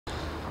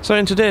So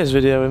in today's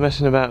video we're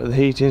messing about with the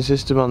heating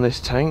system on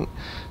this tank.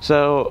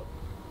 So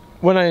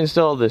when I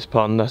installed this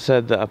pond I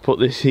said that I put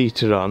this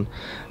heater on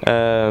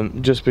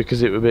just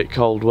because it was a bit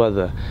cold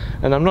weather,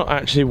 and I'm not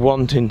actually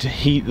wanting to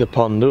heat the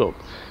pond up.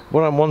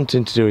 What I'm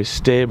wanting to do is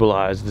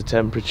stabilise the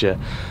temperature.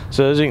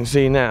 So as you can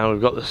see now, we've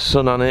got the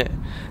sun on it.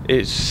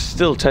 It's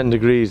still 10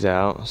 degrees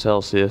out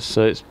Celsius,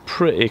 so it's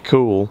pretty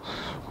cool,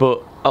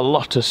 but a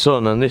lot of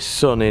sun, and this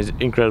sun is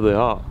incredibly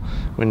hot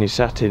when you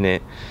sat in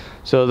it.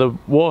 So the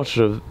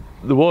water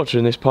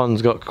in this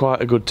pond's got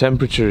quite a good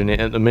temperature in it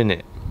at the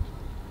minute,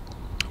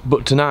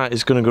 but tonight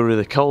it's going to go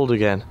really cold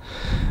again,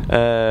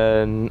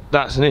 and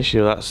that's an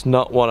issue. That's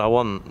not what I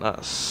want.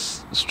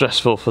 That's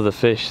stressful for the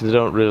fish. They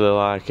don't really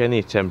like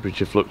any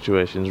temperature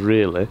fluctuations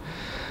really,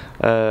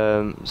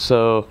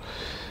 so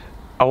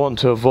I want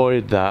to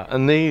avoid that.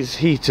 And these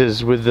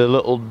heaters with the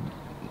little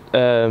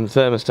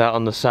thermostat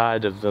on the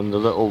side of them, the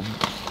little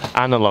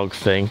analog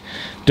thing,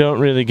 don't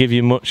really give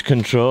you much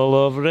control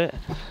over it.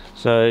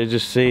 So you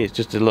just see it's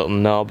just a little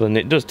knob, and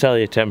it does tell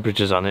you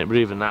temperatures on it, but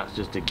even that's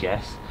just a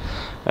guess.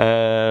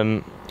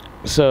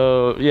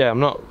 So yeah,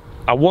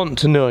 I want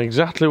to know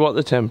exactly what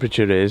the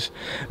temperature is,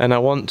 and I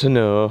want to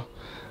know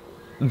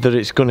that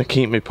it's going to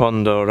keep my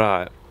pond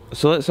alright.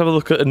 So let's have a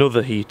look at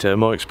another heater, a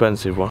more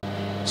expensive one.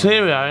 So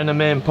here we are in the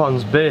main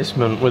pond's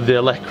basement with the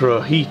Electro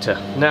heater.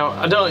 Now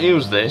I don't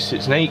use this,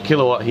 it's an 8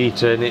 kilowatt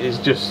heater, and it's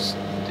just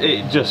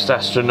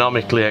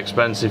astronomically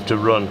expensive to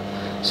run.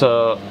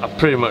 So I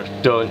pretty much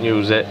don't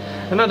use it,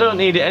 and I don't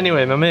need it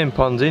anyway. My main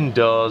pond's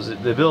indoors,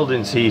 the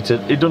building's heated,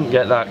 it doesn't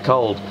get that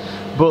cold,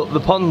 but the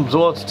pond's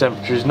water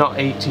temperature is not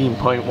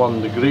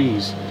 18.1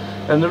 degrees,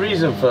 and the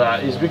reason for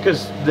that is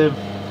because the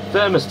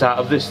thermostat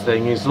of this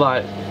thing is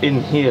like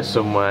in here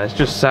somewhere. It's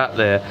just sat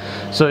there,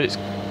 so it's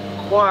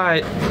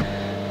quite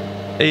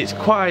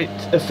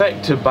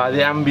affected by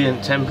the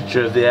ambient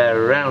temperature of the air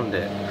around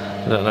it.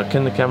 I don't know,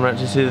 can the camera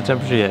actually see the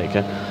temperature? Yeah, it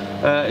can.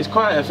 It's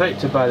quite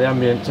affected by the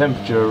ambient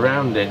temperature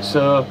around it,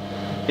 so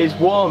it's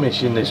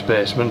warmish in this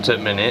basement at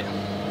the minute,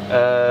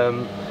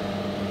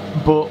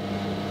 but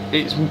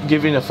it's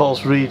giving a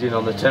false reading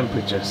on the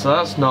temperature, so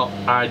that's not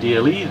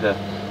ideal either.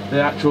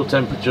 The actual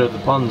temperature of the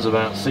pond's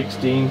about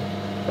 16,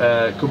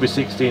 could be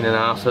 16 and a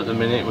half at the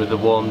minute with the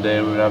warm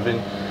day we're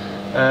having,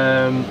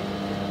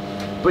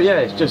 but yeah,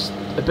 it's just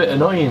a bit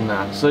annoying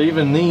that. So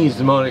even these,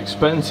 the more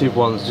expensive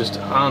ones, just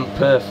aren't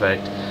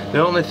perfect.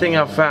 The only thing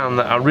I've found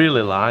that I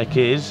really like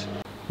is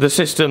the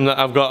system that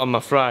I've got on my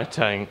fry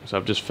tank. So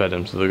I've just fed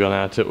them, so they've gone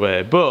out of the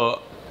way,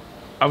 but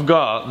I've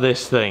got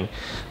this thing,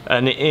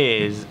 and it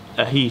is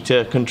a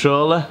heater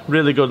controller.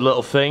 Really good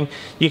little thing.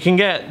 You can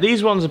get,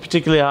 these ones are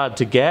particularly hard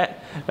to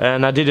get,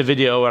 and I did a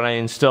video where I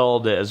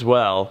installed it as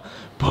well,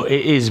 but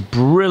it is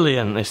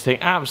brilliant, this thing,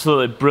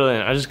 absolutely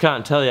brilliant. I just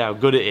can't tell you how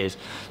good it is.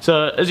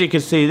 So as you can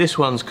see, this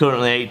one's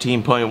currently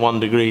 18.1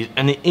 degrees,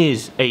 and it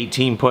is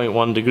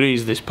 18.1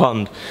 degrees, this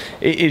pond.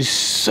 It is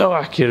so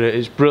accurate,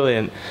 it's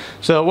brilliant.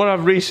 So what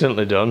I've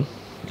recently done,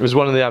 is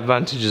one of the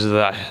advantages of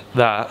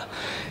that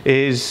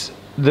is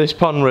this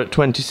pond were at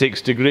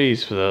 26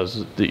 degrees, for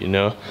those that you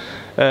know.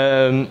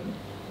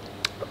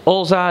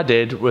 All I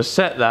did was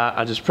set that,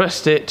 I just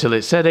pressed it till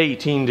it said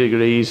 18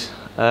 degrees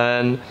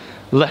and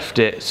left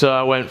it. So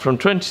I went from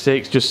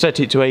 26, just set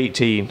it to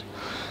 18.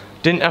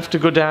 Didn't have to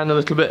go down a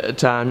little bit at a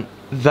time.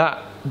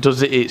 That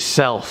does it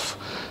itself.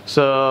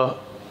 So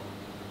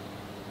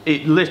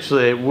it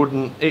literally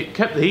wouldn't, it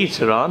kept the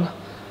heater on.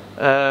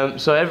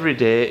 So every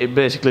day it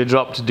basically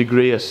dropped a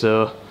degree or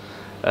so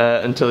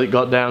until it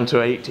got down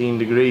to 18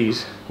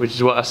 degrees, which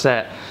is what I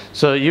set.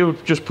 So you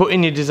just put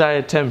in your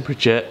desired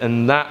temperature,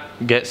 and that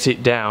gets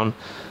it down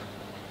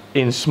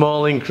in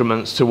small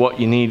increments to what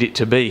you need it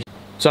to be.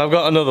 So I've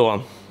got another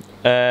one,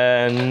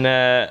 and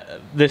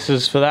this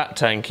is for that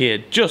tank here,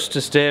 just to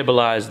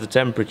stabilise the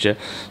temperature.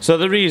 So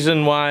the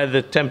reason why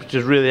the temperature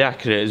is really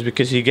accurate is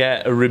because you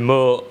get a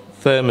remote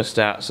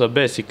thermostat. So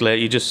basically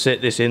you just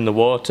sit this in the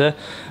water,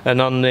 and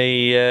on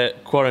the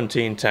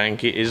quarantine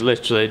tank it is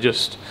literally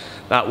just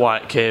that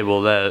white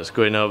cable there that's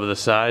going over the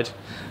side,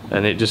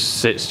 and it just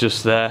sits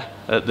just there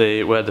at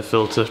the where the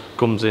filter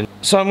comes in.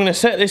 So I'm going to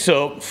set this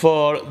up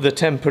for the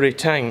temporary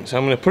tank. So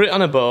I'm going to put it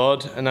on a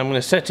board, and I'm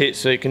going to set it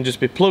so it can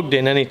just be plugged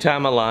in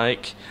anytime I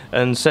like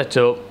and set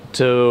up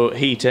to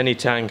heat any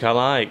tank I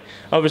like.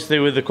 Obviously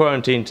with the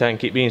quarantine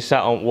tank, it being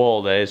sat on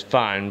wall there is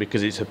fine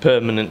because it's a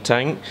permanent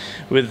tank.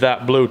 With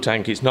that blue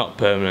tank it's not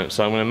permanent,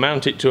 so I'm going to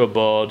mount it to a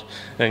board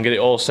and get it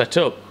all set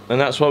up, and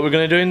that's what we're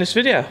going to do in this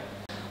video.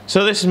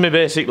 So this is my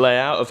basic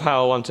layout of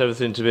how I want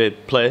everything to be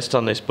placed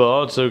on this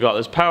board. So we've got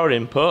this power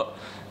input.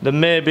 There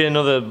may be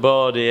another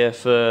board here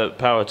for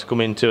power to come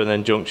into, and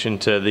then junction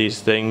to these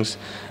things.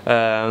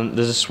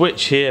 There's a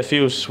switch here,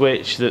 fuse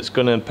switch, that's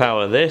going to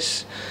power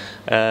this.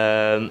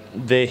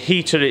 The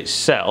heater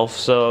itself,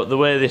 so the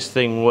way this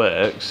thing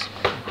works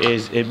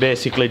is it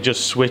basically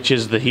just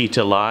switches the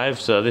heater live.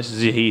 So this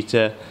is the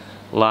heater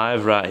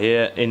live right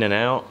here, in and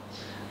out.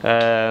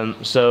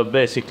 So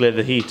basically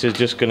the heater is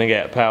just going to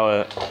get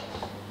power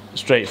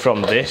straight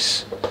from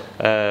this,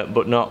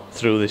 but not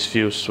through this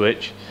fuse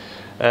switch.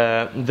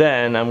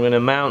 Then I'm going to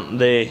mount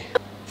the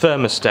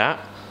thermostat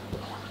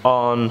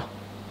on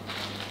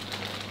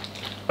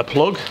a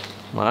plug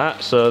like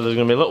that. So there's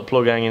going to be a little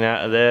plug hanging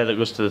out of there that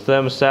goes to the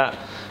thermostat,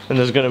 and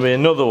there's going to be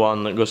another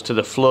one that goes to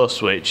the flow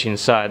switch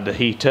inside the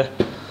heater,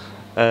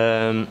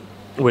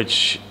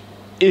 which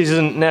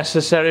isn't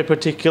necessary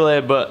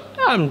particularly, but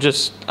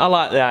I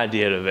like the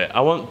idea of it.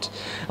 I want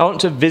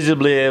to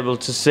visibly able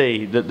to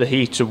see that the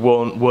heater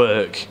won't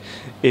work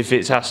if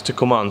it has to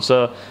come on.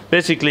 So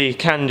basically you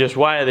can just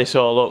wire this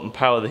all up and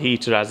power the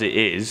heater as it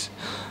is,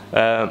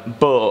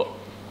 but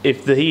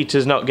if the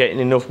heater's not getting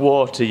enough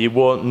water, you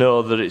won't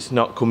know that it's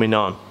not coming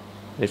on,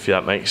 if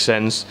that makes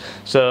sense.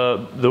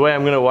 So the way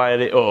I'm going to wire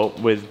it up,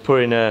 with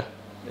putting a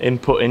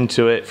input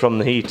into it from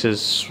the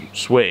heater's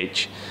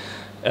switch,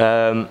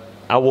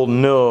 I will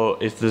know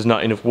if there's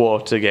not enough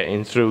water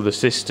getting through the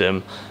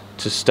system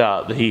to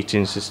start the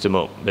heating system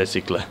up,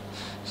 basically.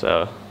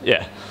 So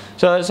yeah,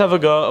 so let's have a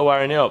go at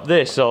wiring it up.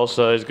 This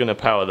also is going to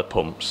power the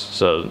pumps,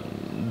 so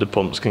the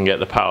pumps can get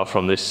the power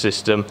from this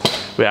system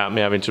without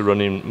me having to run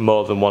in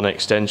more than one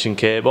extension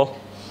cable.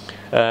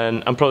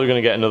 And I'm probably going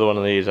to get another one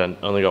of these. I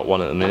only got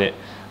one at the minute,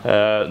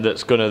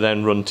 that's going to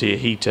then run to your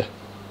heater.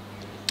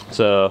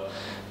 So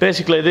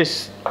basically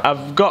this,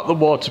 I've got the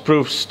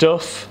waterproof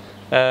stuff,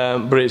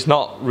 but it's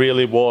not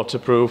really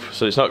waterproof,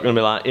 so it's not going to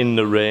be like in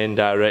the rain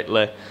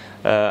directly.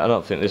 I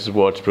don't think this is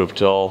waterproof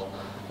at all.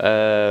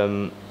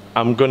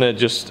 I'm gonna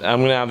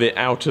have it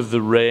out of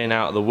the rain,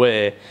 out of the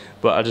way,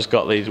 but I just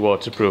got these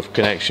waterproof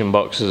connection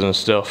boxes and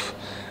stuff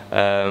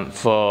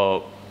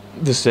for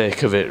the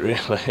sake of it,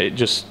 really. It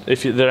just,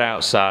 if they're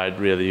outside,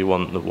 really, you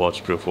want the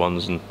waterproof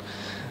ones, and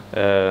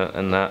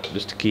that,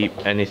 just to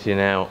keep anything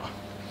out.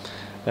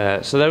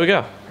 So there we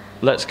go.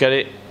 Let's get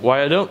it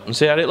wired up and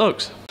see how it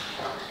looks.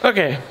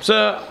 Okay,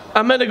 so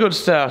I made a good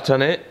start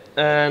on it,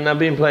 and I've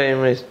been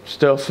playing with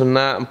stuff and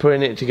that and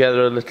putting it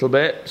together a little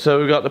bit. So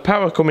we've got the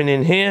power coming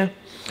in here,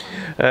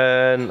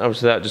 and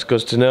obviously that just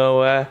goes to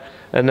nowhere,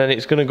 and then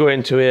it's going to go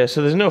into here.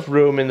 So there's enough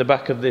room in the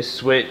back of this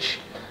switch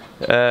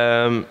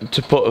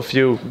to put a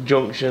few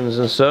junctions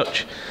and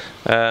such,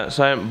 so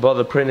I haven't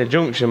bothered putting a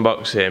junction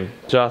box in.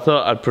 So I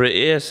thought I'd put it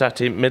here,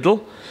 sat in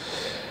middle.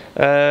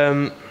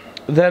 Then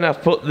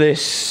I've put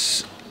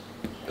this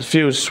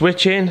fuse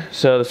switch in,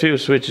 so the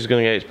fuse switch is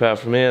going to get its power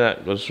from here,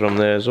 that goes from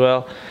there as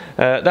well.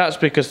 That's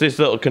because this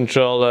little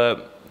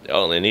controller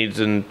only needs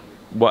a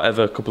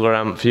couple of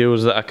amp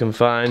fuse that I can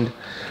find,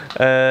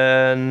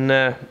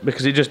 and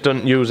because it just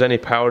doesn't use any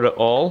power at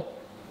all.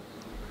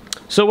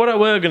 So what I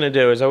were going to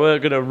do is I were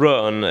going to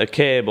run a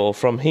cable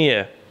from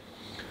here,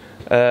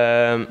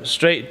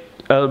 straight,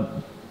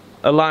 a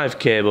live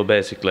cable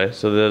basically,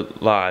 so the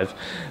live,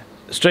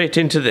 straight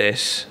into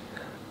this,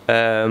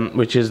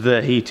 which is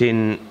the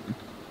heating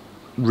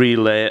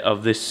relay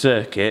of this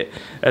circuit,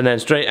 and then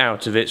straight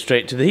out of it,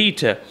 straight to the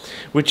heater,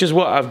 which is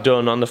what I've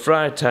done on the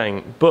fry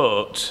tank.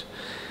 But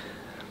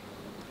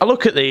I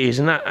look at these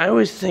and I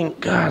always think,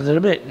 God, they're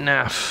a bit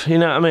naff, you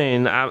know what I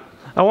mean? I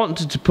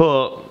wanted to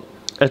put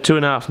a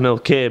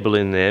 2.5mm cable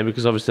in there,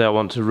 because obviously I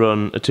want to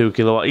run a 2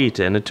 kilowatt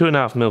heater, and a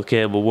 2.5mm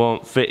cable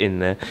won't fit in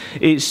there.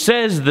 It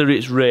says that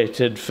it's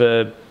rated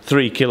for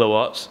 3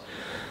 kilowatts,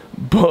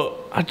 but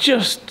I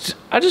just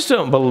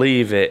don't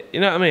believe it, you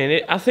know what I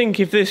mean? I think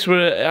if this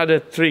had a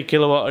 3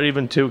 kilowatt or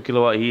even 2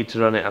 kilowatt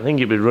heater on it, I think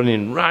it'd be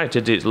running right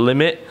at its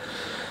limit.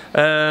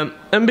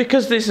 And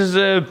because this is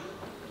a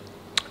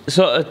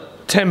sort of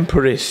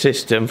temporary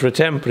system for a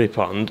temporary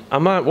pond, I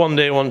might one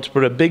day want to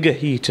put a bigger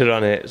heater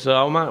on it, so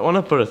I might want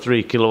to put a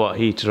 3 kilowatt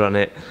heater on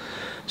it.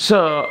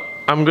 So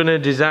I'm going to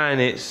design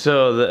it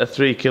so that a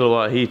 3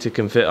 kilowatt heater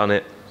can fit on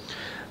it.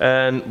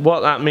 And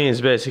what that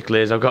means basically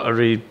is I've got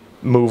to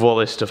move all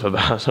this stuff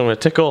about. So I'm going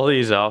to take all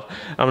these off.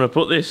 I'm going to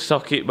put this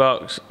socket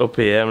box up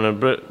here. I'm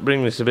going to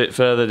bring this a bit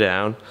further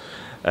down,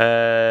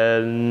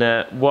 and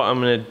what I'm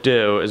going to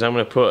do is I'm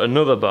going to put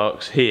another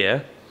box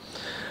here,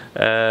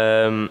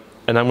 and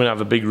I'm going to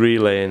have a big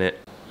relay in it.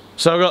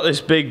 So I've got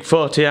this big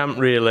 40 amp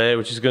relay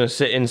which is going to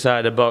sit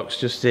inside a box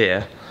just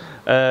here,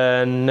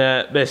 and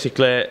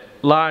basically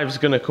live's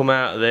going to come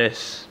out of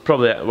this,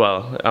 probably,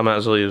 well, I might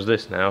as well use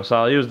this now, so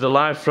I'll use the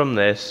live from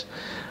this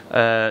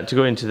to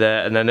go into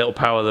there, and then it'll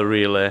power the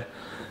relay.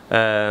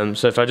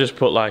 So if I just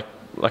put like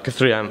a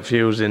 3 amp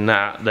fuse in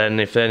that, then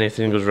if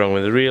anything goes wrong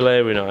with the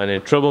relay, we're not in any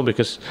trouble,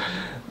 because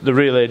the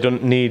relay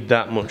doesn't need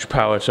that much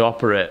power to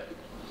operate.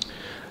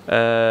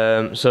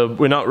 So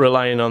we're not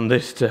relying on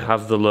this to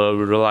have the load,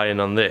 we're relying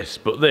on this.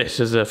 But this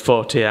is a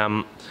 40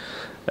 amp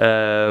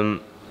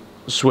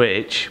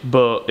switch,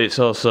 but it's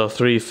also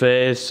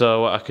 3-phase,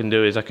 so what I can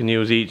do is I can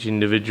use each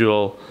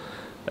individual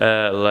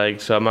leg.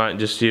 So I might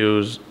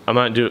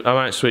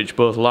switch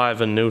both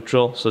live and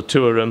neutral, so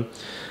 2 of them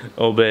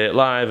will be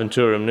live and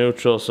 2 of them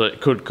neutral, so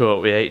it could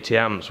cope with 80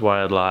 amps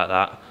wired like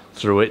that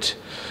through it.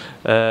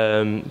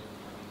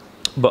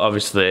 But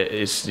obviously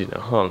it's, you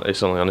know,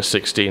 it's only on a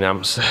 16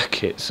 amp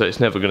circuit, so it's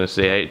never going to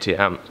see 80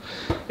 amps.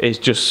 It's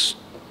just,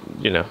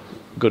 you know,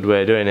 good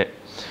way of doing it.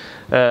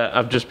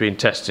 I've just been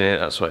testing it,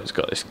 that's why it's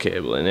got this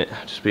cable in it.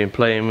 I've just been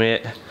playing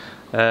with it,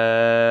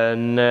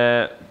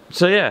 and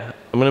So yeah,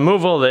 I'm going to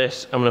move all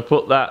this, I'm going to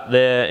put that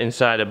there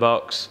inside a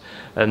box,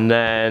 and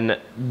then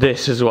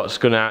this is what's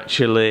going to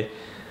actually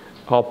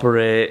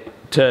operate,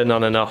 turn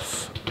on and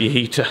off your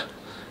heater,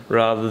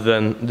 rather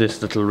than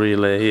this little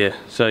relay here.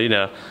 So you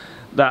know,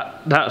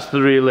 that's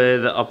the relay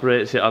that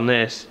operates it on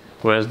this,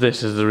 whereas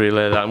this is the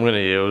relay that I'm going to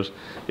use.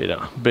 You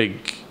know,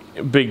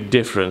 big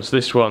difference.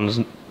 This one's,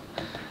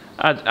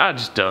 I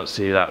just don't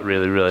see that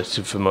really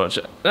relative for much,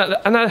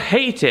 and I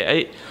hate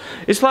it.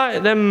 It's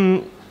like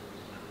them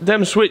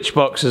switch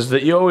boxes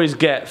that you always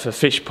get for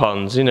fish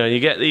ponds. You know, you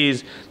get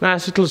these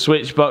nice little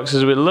switch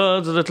boxes with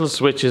loads of little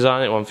switches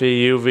on it, one for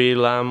your UV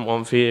lamp,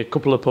 one for your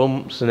couple of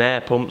pumps and air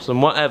pumps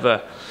and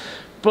whatever.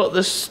 But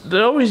they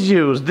always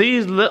use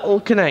these little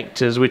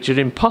connectors which are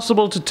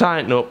impossible to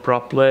tighten up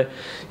properly.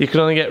 You can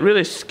only get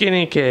really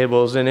skinny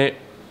cables in it.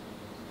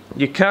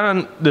 You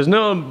can't, there's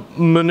no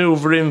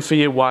manoeuvring for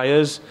your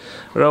wires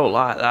or out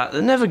like that.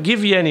 They never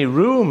give you any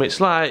room. It's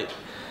like,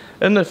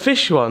 and the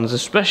fish ones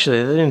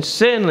especially, they're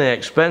insanely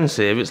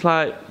expensive. It's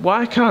like,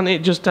 why can't it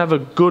just have a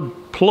good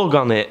plug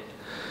on it?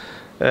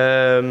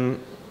 So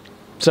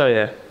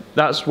yeah,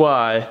 that's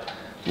why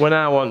when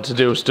I want to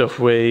do stuff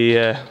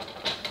with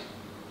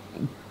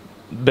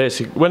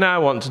when I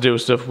want to do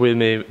stuff with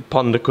me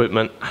pond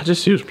equipment, I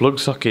just use plug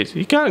sockets.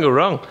 You can't go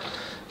wrong.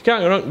 You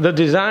can't go wrong. They're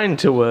designed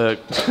to work.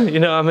 You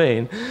know what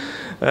I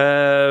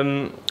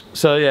mean?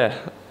 So yeah,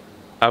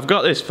 I've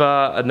got this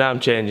far and now I'm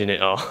changing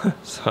it all.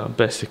 So I'm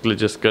basically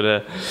just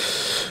gonna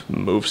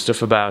move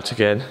stuff about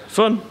again.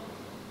 Fun.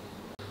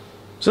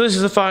 So this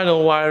is the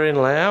final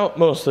wiring layout,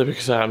 mostly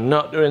because I'm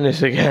not doing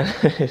this again.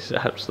 It's an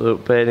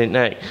absolute pain in the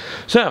neck.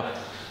 So,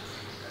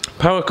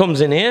 power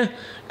comes in here,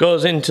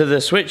 goes into the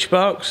switch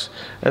box,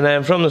 and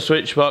then from the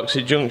switch box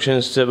it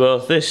junctions to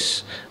both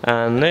this,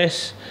 and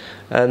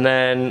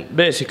then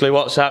basically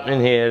what's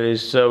happening here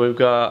is, so we've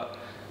got,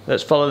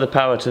 let's follow the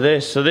power to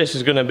this. So this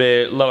is going to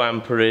be low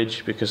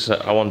amperage because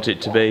I want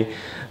it to be,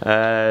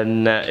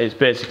 and it's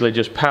basically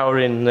just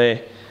powering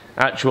the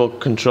actual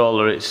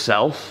controller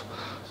itself,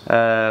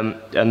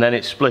 and then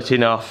it's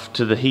splitting off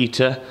to the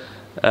heater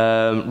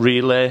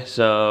relay.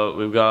 So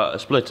we've got a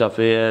split off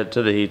here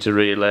to the heater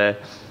relay,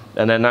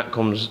 and then that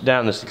comes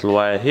down this little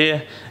wire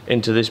here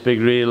into this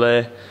big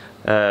relay.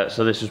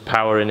 So this is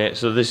powering it.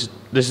 So this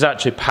is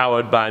actually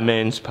powered by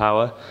mains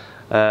power,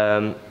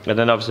 and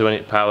then obviously when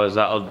it powers,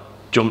 that'll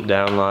jump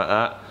down like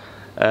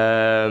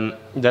that.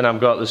 Then I've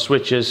got the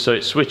switches, so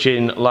it's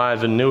switching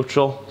live and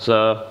neutral.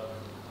 So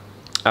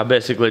I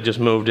basically just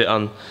moved it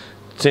on.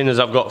 Seeing as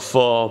I've got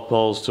 4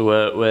 poles to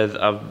work with,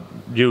 I've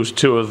used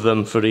 2 of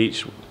them for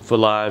each, for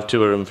live,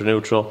 2 of them for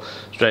neutral,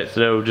 straight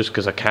through, just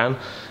because I can.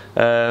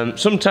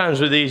 Sometimes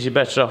with these you're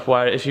better off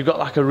wiring. If you've got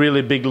like a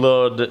really big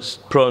load that's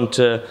prone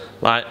to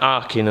like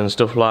arcing and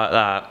stuff like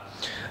that,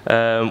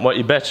 what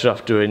you're better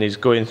off doing is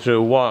going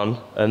through one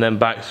and then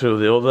back through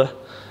the other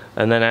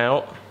and then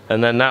out,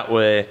 and then that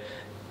way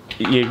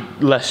you're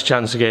less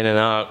chance of getting an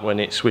arc when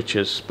it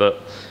switches. But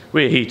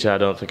with a heater I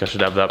don't think I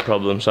should have that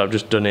problem, so I've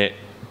just done it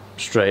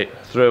straight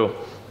through.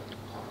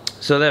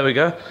 So there we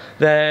go.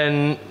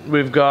 Then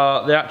we've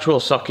got the actual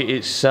socket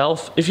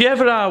itself. If you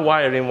ever are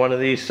wiring one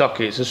of these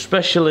sockets,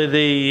 especially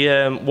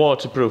the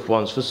waterproof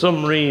ones, for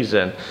some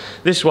reason,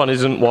 this one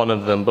isn't one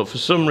of them, but for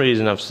some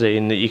reason I've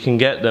seen that you can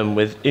get them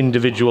with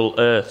individual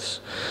earths.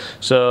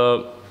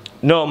 So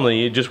normally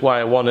you just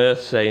wire one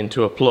earth, say,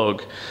 into a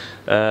plug,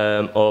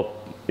 or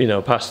you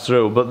know, pass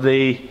through, but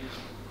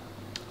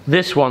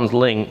this one's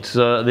linked,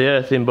 so the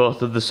earth in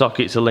both of the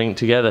sockets are linked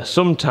together.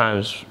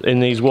 Sometimes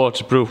in these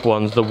waterproof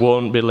ones they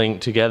won't be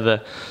linked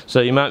together, so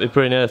you might be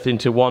putting earth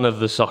into one of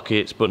the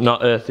sockets but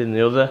not earth in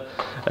the other,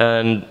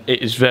 and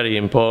it is very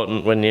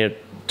important when you're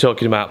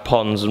talking about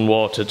ponds and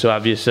water to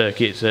have your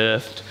circuits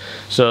earthed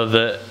so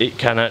that it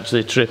can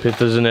actually trip if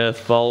there's an earth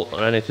fault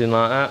or anything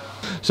like that.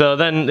 So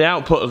then the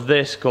output of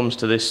this comes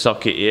to this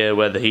socket here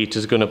where the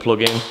heater's going to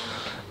plug in.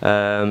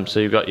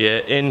 So you've got your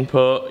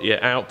input,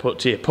 your output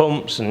to your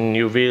pumps and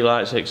UV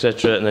lights,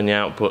 etc., and then your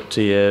output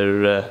to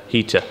your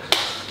heater.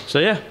 So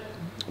yeah,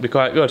 be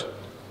quite good.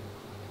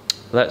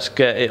 Let's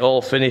get it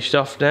all finished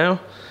off now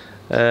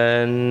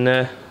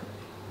and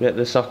get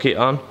the socket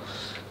on,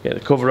 get the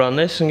cover on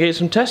this and get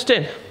some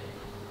testing.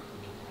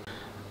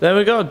 There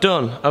we go,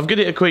 done. I've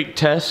given it a quick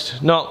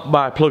test, not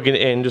by plugging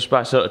it in, just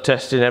by sort of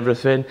testing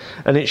everything,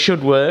 and it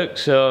should work.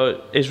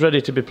 So it's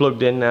ready to be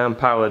plugged in now and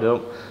powered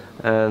up,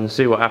 and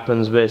see what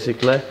happens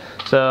basically.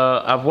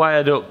 So I've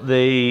wired up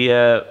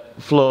the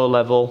flow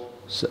level,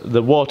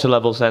 the water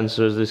level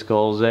sensor as this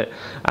calls it,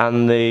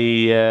 and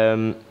the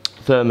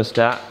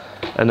thermostat,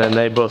 and then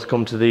they both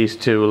come to these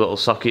 2 little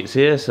sockets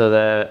here, so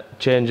they're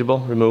changeable,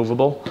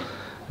 removable.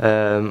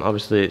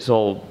 Obviously it's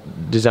all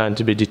designed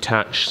to be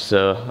detached,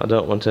 so I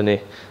don't want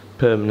anything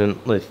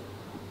permanently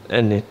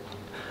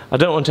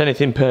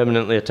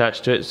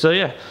attached to it. So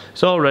yeah,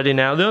 it's all ready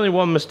now. The only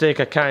one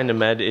mistake I kind of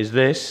made is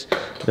this,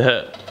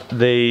 that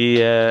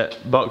the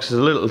box is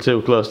a little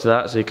too close to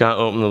that, so you can't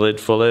open the lid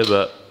fully,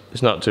 but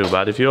it's not too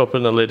bad. If you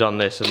open the lid on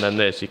this and then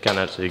this, you can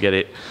actually get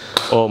it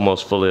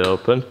almost fully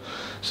open.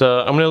 So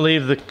I'm going to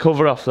leave the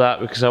cover off that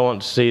because I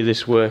want to see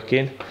this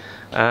working.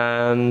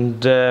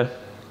 And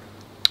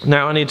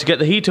now I need to get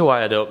the heater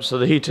wired up, so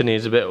the heater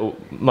needs a bit of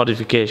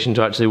modification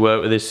to actually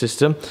work with this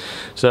system.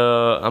 So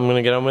I'm going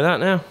to get on with that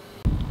now.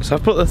 So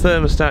I've put the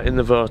thermostat in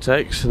the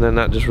vortex, and then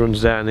that just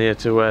runs down here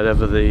to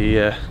wherever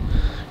the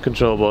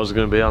control boards are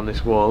going to be on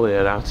this wall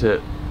here out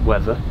at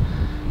weather.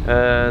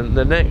 And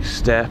the next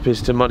step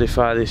is to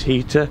modify this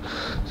heater.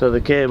 So the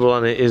cable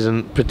on it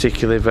isn't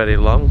particularly very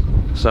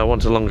long, so I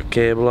want a longer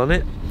cable on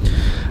it.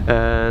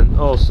 And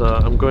also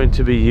I'm going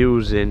to be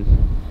using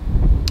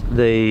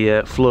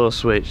the flow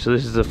switch. So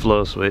this is the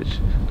flow switch.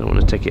 Don't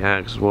want to take it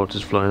out because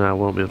water's flowing out. I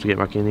won't be able to get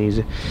back in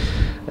easy.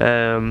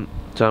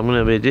 So I'm going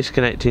to be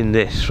disconnecting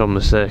this from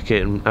the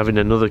circuit and having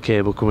another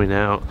cable coming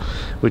out,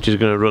 which is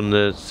going to run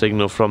the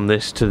signal from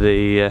this to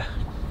the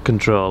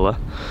controller.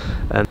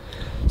 And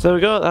so there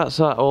we go, that's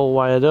that all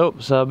wired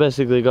up. So I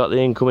basically got the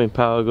incoming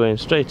power going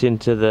straight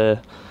into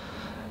the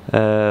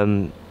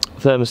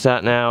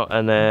thermostat now,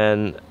 and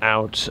then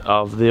out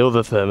of the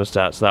other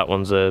thermostats. That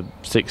one's a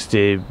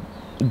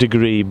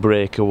 60-degree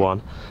breaker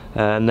one,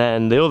 and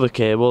then the other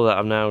cable that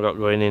I've now got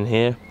going in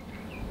here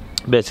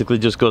basically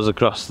just goes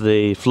across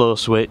the flow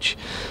switch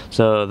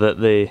so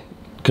that the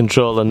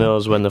controller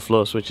knows when the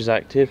flow switch is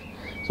active.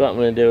 So what I'm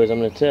going to do is I'm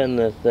going to turn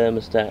the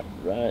thermostat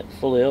right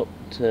fully up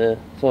to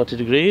 40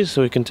 degrees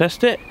so we can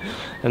test it.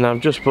 And I've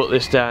just put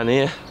this down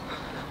here,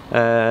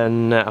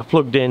 and I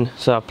plugged in,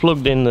 so I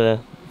plugged in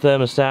the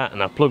thermostat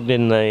and I plugged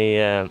in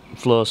the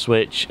flow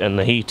switch and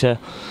the heater,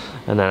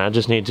 and then I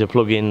just need to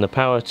plug in the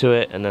power to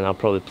it, and then I'll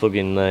probably plug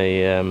in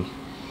the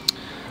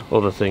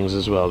other things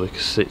as well,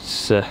 because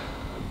it's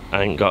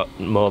I ain't got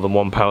more than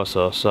one power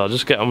source. So I'll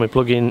just get on with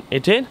plugging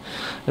it in,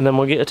 and then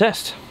we'll get a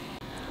test.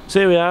 So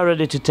here we are,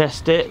 ready to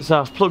test it.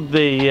 So I've plugged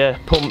the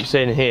pumps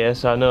in here,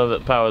 so I know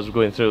that power's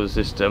going through the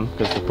system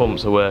because the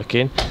pumps are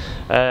working.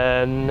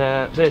 And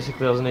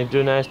basically all I need to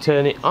do now is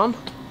turn it on.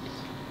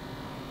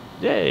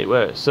 Yeah, it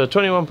works. So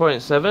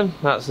 21.7,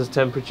 that's the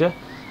temperature.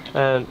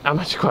 And I'm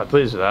actually quite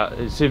pleased with that.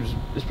 It seems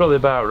it's probably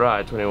about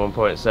right,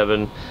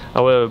 21.7.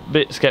 I were a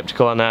bit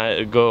sceptical on how it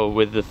would go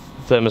with the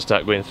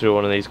thermostat going through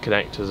one of these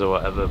connectors or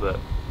whatever, but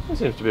it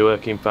seems to be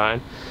working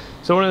fine.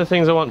 So one of the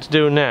things I want to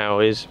do now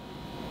is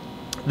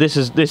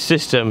this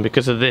system,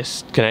 because of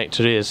this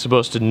connector here, is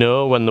supposed to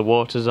know when the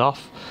water's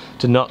off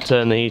to not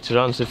turn the heater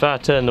on. So if I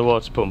turn the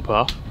water pump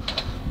off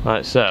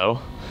like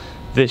so,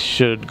 this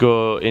should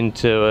go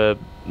into a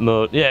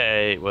mode. Yeah,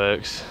 it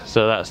works.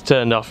 So that's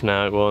turned off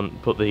now, it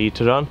won't put the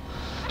heater on.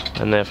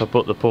 And then if I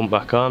put the pump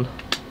back on,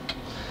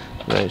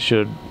 then it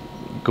should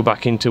go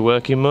back into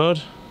working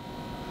mode.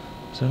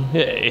 So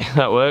yeah,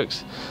 that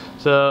works.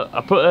 So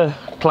I put a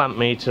clamp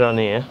meter on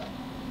here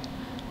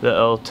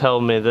that'll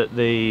tell me that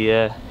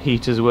the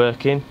heater's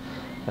working,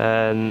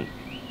 and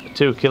a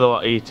 2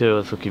 kilowatt heater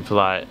was looking for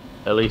like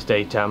at least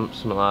 8 amps,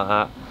 something like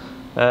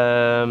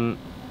that.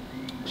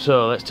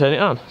 So let's turn it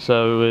on.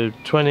 So we're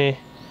 20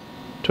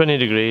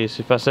 degrees.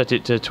 If I set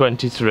it to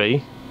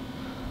 23,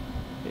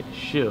 it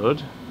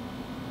should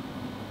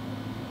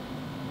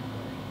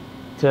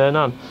turn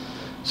on.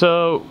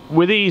 So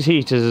with these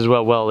heaters as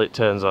well, it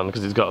turns on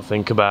because it's got to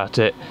think about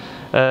it.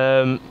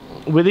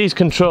 With these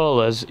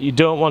controllers, you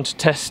don't want to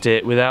test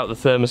it without the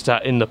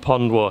thermostat in the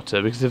pond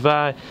water, because if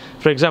I,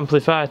 for example,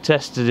 if I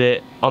tested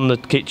it on the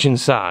kitchen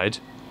side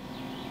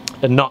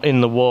and not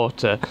in the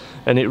water,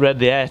 and it read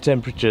the air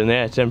temperature, and the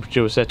air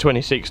temperature was say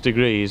 26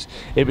 degrees,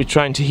 it'd be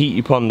trying to heat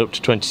your pond up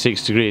to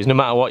 26 degrees no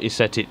matter what you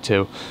set it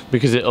to,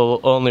 because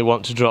it'll only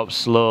want to drop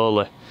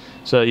slowly.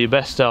 So you're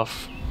best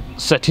off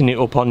setting it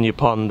up on your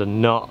pond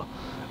and not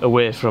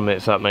away from it,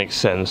 if that makes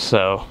sense.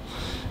 So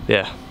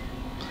yeah,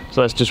 so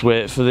let's just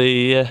wait for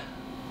the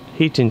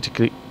heating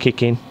to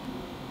kick in.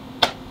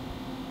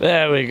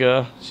 There we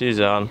go, she's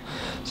on.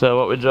 So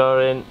what we're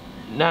drawing,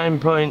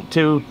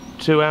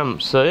 9.22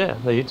 amps. So yeah,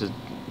 the heater's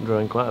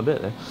drawing quite a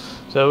bit there.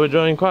 So we're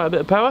drawing quite a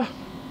bit of power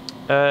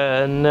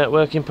and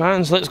working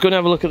fine. So let's go and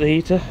have a look at the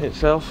heater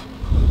itself.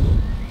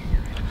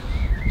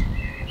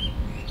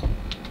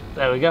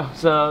 There we go.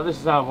 So this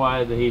is how I've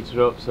wired the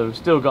heater up. So we've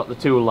still got the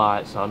 2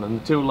 lights on,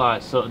 and the 2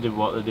 lights sort of did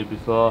what they did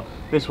before.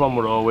 This one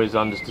were always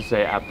on just to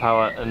say it had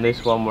power, and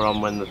this one were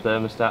on when the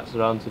thermostats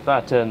are on. So if I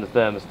turn the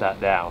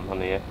thermostat down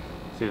on here,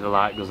 see the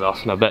light goes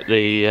off, and I bet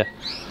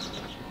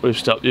we've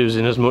stopped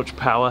using as much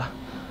power.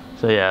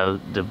 So yeah,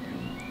 the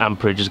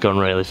amperage has gone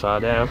really far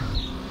down.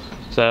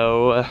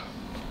 So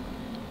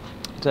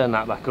turn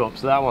that back up.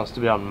 So that wants to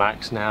be on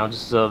max now,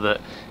 just so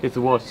that if the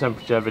water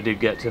temperature ever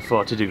did get to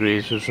 40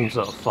 degrees for some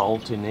sort of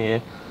fault in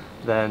here,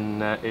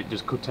 then it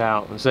just cut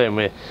out. And same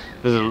way,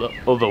 there's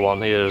another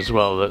one here as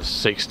well that's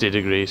 60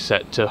 degrees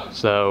set to,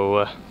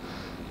 so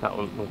that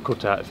one will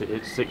cut out if it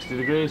hits 60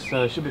 degrees.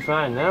 So it should be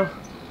fine now.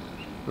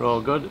 We're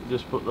all good.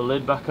 Just put the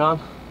lid back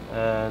on,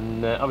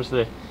 and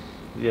obviously,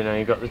 you know,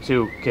 you've got the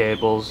 2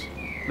 cables.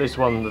 This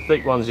one, the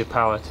thick one's your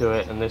power to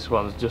it, and this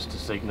one's just a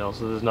signal,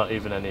 so there's not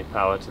even any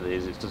power to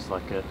these. It's just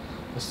like a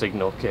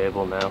signal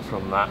cable now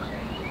from that,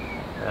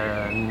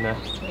 and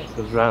it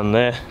goes round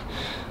there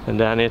and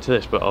down here to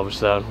this. But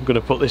obviously I'm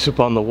going to put this up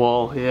on the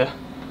wall here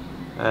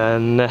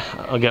and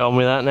I'll get on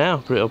with that now.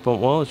 Put it up on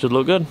the wall, it should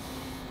look good.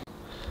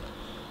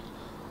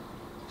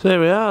 So there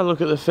we are,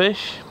 look at the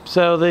fish.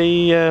 So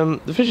the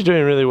fish are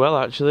doing really well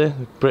actually.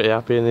 They're pretty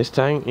happy in this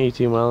tank,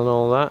 eating well and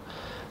all that.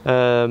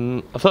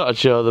 I thought I'd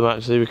show them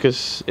actually,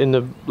 because in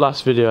the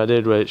last video I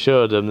did where it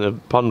showed them, the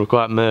pond was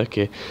quite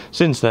murky.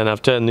 Since then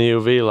I've turned the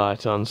UV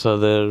light on, so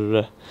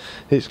they're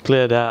it's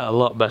cleared out a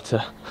lot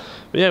better.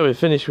 But yeah, we're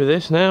finished with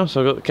this now,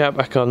 so I've got the cap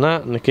back on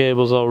that, and the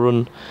cables all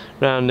run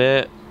round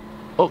here,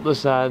 up the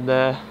side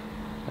there,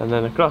 and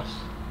then across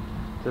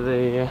to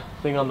the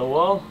thing on the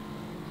wall.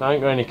 So I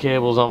ain't got any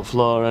cables on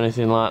floor or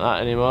anything like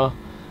that anymore.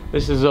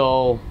 This is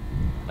all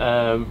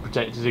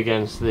protected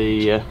against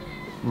the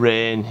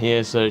rain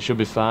here, so it should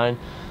be fine.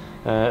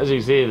 As you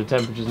can see, the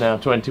temperature is now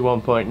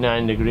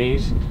 21.9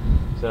 degrees,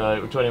 so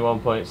it was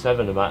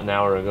 21.7 about an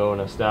hour ago when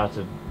I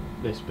started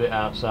this bit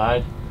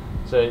outside.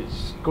 So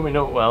it's coming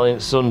up well in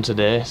the sun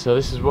today, so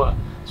this is what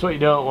you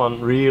don't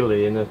want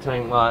really in a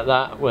tank like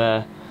that,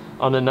 where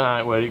on a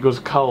night where it goes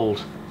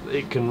cold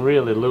it can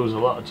really lose a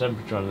lot of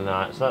temperature on the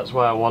night. So that's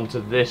why I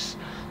wanted this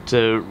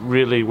to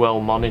really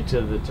well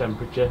monitor the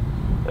temperature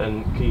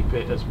and keep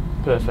it as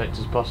perfect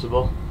as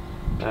possible.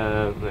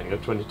 I think we've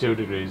got 22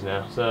 degrees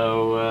now,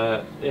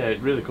 so yeah,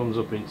 it really comes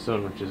up in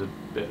sun, which is a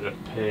bit of a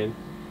pain,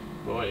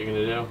 but what are you going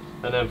to do?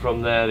 And then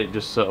from there it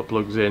just sort of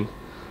plugs in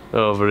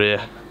over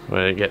here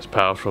where it gets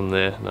power from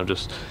there, and I've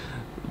just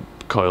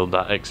coiled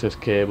that excess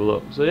cable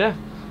up. So yeah,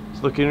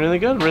 it's looking really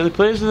good. I'm really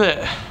pleased with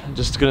it. I'm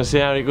just going to see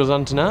how it goes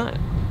on tonight.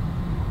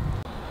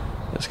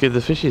 Let's give the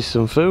fishies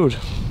some food,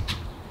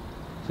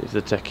 see if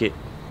they take it.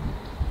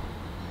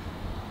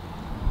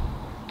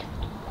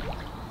 Yeah,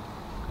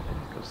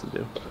 of course they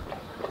do.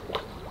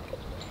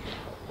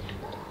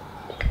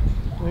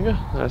 There we go,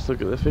 nice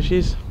look at the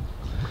fishies.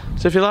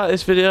 So if you like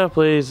this video,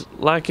 please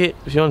like it.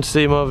 If you want to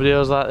see more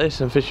videos like this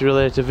and fishy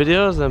related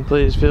videos, then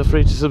please feel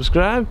free to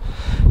subscribe.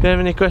 If you have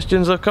any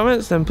questions or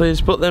comments, then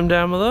please put them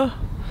down below,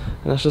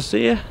 and I shall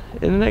see you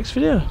in the next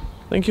video.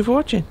 Thank you for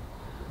watching.